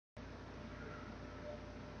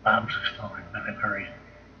Bombs exploded in Maiduguri,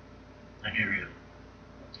 Nigeria,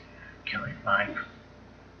 killing 5,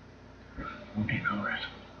 wounding others.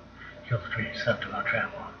 Killed 3, set to not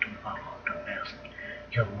travel too fast.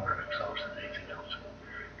 Killed more of themselves than anything else.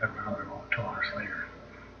 Then another 2 hours later,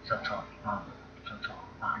 sets off a bomb,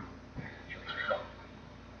 kills herself.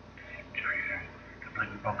 The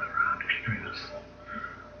blame broken around extremists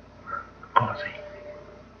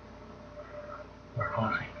were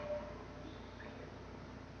causing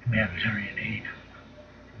humanitarian aid,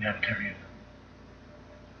 humanitarian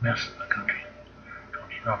mess in the country.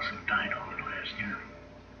 20 officers died over the last year.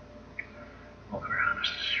 Boko Haram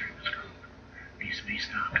extremist group needs to be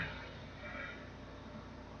stopped.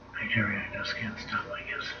 Nigeria just can't stop, I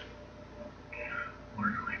guess.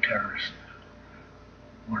 Borderline terrorists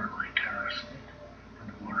on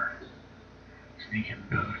the border, sneaking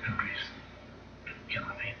into other countries,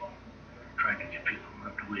 killing people, trying to get people to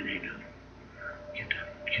live the way they do.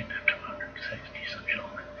 Kidnapped 260 some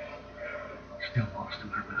children. Still most of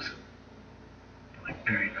them are missing. Like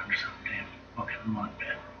buried under some damn fucking mud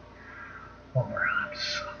pit. Boko Haram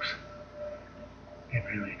sucks. They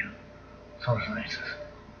really do. So is ISIS.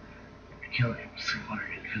 Killing 600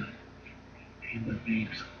 human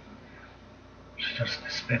beings. It's just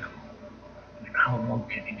despicable. I mean, how low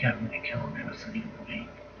can you get when you kill an innocent human being?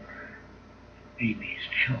 Babies,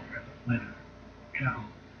 children, women, cattle,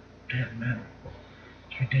 dead men.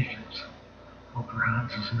 It's ridiculous. Boko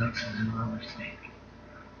Haram's as nuts as another state.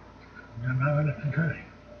 They're not empathetic.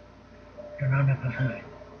 They're not empathetic.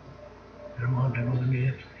 They don't want to be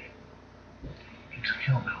empathy. It's a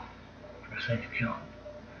kill now. For the sake of killing.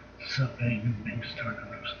 So many new things starting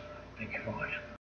to lose. Thank you for watching.